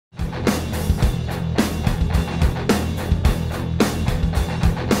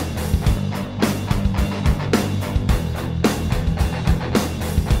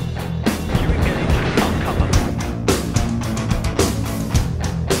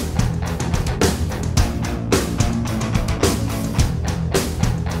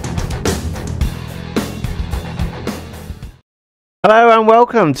and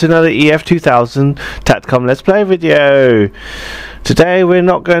welcome to another EF2000 Tactcom Let's Play video. Today we're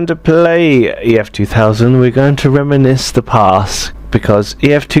not going to play EF2000, we're going to reminisce the past, because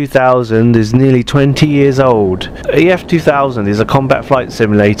EF2000 is nearly 20 years old. EF2000 is a combat flight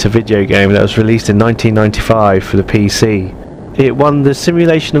simulator video game that was released in 1995 for the PC. It won the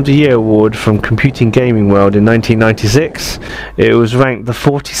Simulation of the Year award from Computing Gaming World in 1996. It was ranked the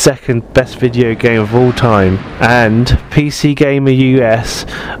 42nd best video game of all time, and PC Gamer US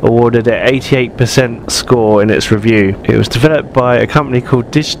awarded it 88% score in its review. It was developed by a company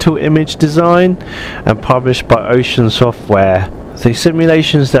called Digital Image Design and published by Ocean Software. The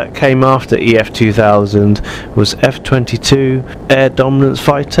simulations that came after EF2000 was F-22 Air Dominance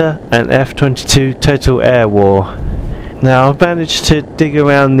Fighter and F-22 Total Air War. Now I've managed to dig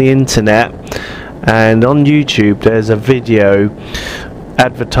around the internet, and on YouTube there's a video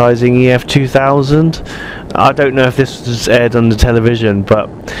advertising EF2000. I don't know if this was aired on the television, but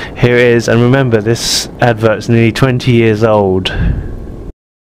here it is, and remember, this advert's nearly 20 years old.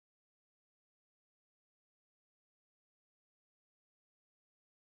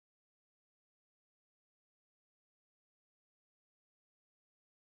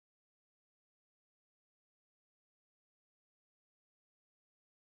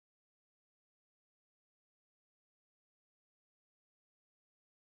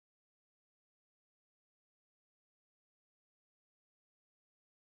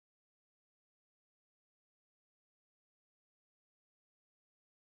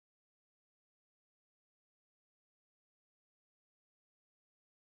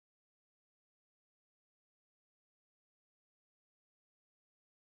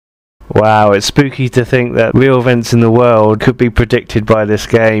 Wow, it's spooky to think that real events in the world could be predicted by this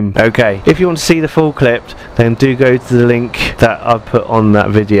game. Okay, if you want to see the full clip, then do go to the link that I've put on that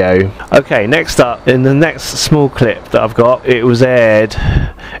video. Okay, next up, in the next small clip that I've got, it was aired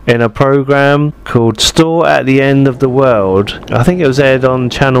in a program called Store at the End of the World. I think it was aired on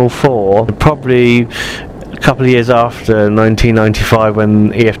Channel 4, probably a couple of years after 1995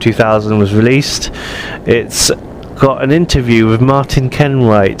 when EF2000 was released. It's got an interview with Martin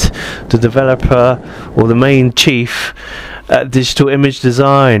Kenwright, the developer or the main chief at Digital Image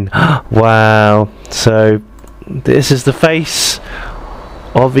Design. Wow, so this is the face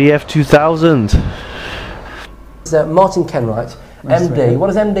of EF2000. Martin Kenwright, nice MD. What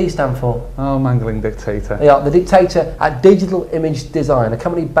does MD stand for? Oh, Mangling Dictator. Yeah, the dictator at Digital Image Design, a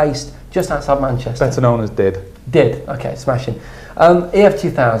company based just outside Manchester. Better known as DID. DID, okay, smashing.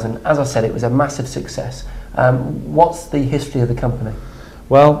 EF2000, as I said, it was a massive success. What's the history of the company?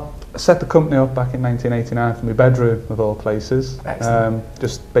 Well, I set the company up back in 1989 from my bedroom, of all places.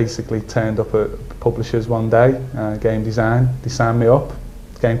 Just basically turned up at publishers one day, game design. They signed me up.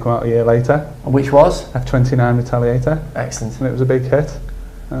 The game came out a year later. Which was? F-29 Retaliator. Excellent. And it was a big hit.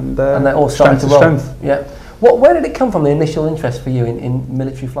 And they all started to roll. Strength. Yeah. Where did it come from, the initial interest for you in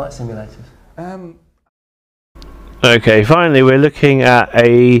military flight simulators? Okay, finally we're looking at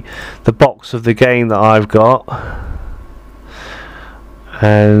the box of the game that I've got,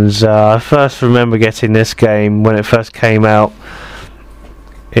 and I first remember getting this game when it first came out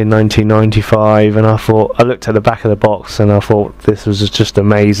in 1995, and I looked at the back of the box and I thought this was just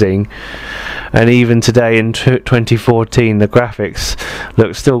amazing. And even today in 2014 the graphics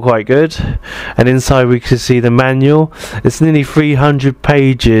look still quite good, and inside we can see the manual. It's nearly 300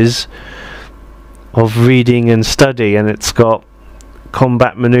 pages of reading and study, and it's got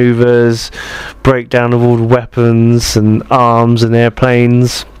combat maneuvers, breakdown of all the weapons and arms and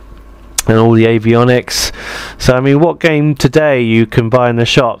airplanes and all the avionics. So I mean, what game today you can buy in the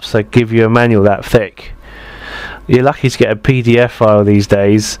shops that give you a manual that thick? You're lucky to get a PDF file these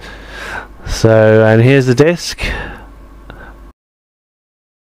days. So, and here's the disc.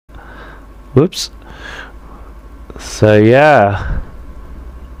 Whoops. So yeah,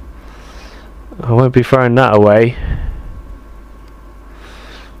 I won't be throwing that away.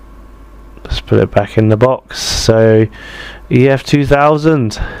 Let's put it back in the box. So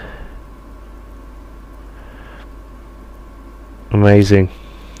EF2000, amazing.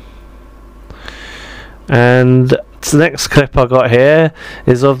 And the next clip I got here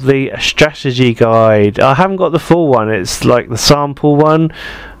is of the strategy guide. I haven't got the full one, it's like the sample one,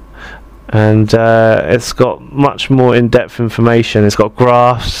 and it's got much more in-depth information. It's got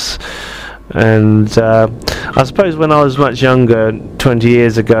graphs. And I suppose when I was much younger, 20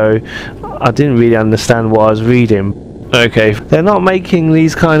 years ago, I didn't really understand what I was reading. Okay, they're not making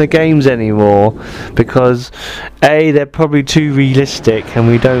these kind of games anymore because A, they're probably too realistic and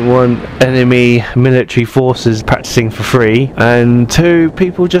we don't want enemy military forces practicing for free, and 2,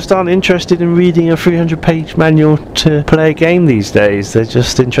 people just aren't interested in reading a 300-page manual to play a game these days. They're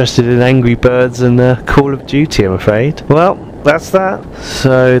just interested in Angry Birds and Call of Duty, I'm afraid. Well, that's that.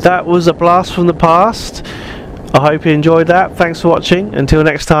 So that was a blast from the past. I hope you enjoyed that. Thanks for watching. Until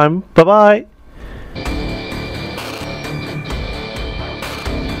next time, bye bye.